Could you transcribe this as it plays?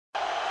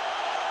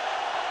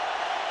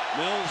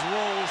Mills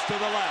rolls to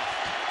the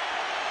left.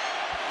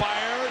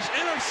 Fires,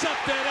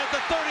 intercepted at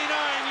the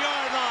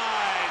 39-yard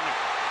line.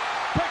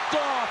 Picked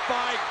off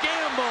by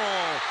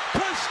Gamble.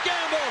 Chris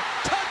Gamble,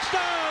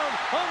 touchdown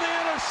on the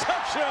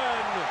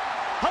interception.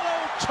 Hello,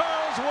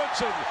 Charles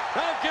Woodson.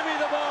 Now give me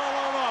the ball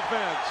on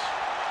offense.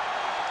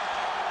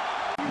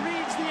 He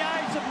reads the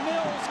eyes of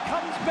Mills,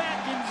 comes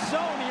back in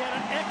zone. He had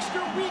an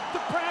extra week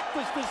to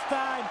practice this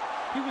time.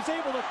 He was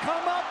able to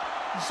come up,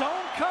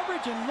 zone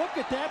coverage, and look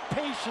at that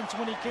patience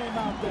when he came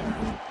out there.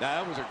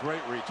 That was a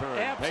great return.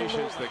 Absolutely.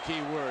 Patience, the key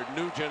word.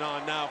 Nugent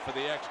on now for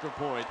the extra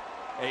point.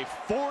 A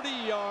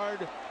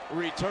 40-yard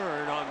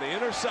return on the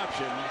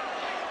interception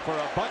for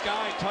a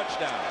Buckeye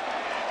touchdown.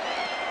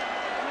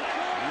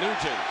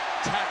 Nugent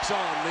tacks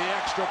on the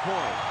extra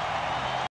point.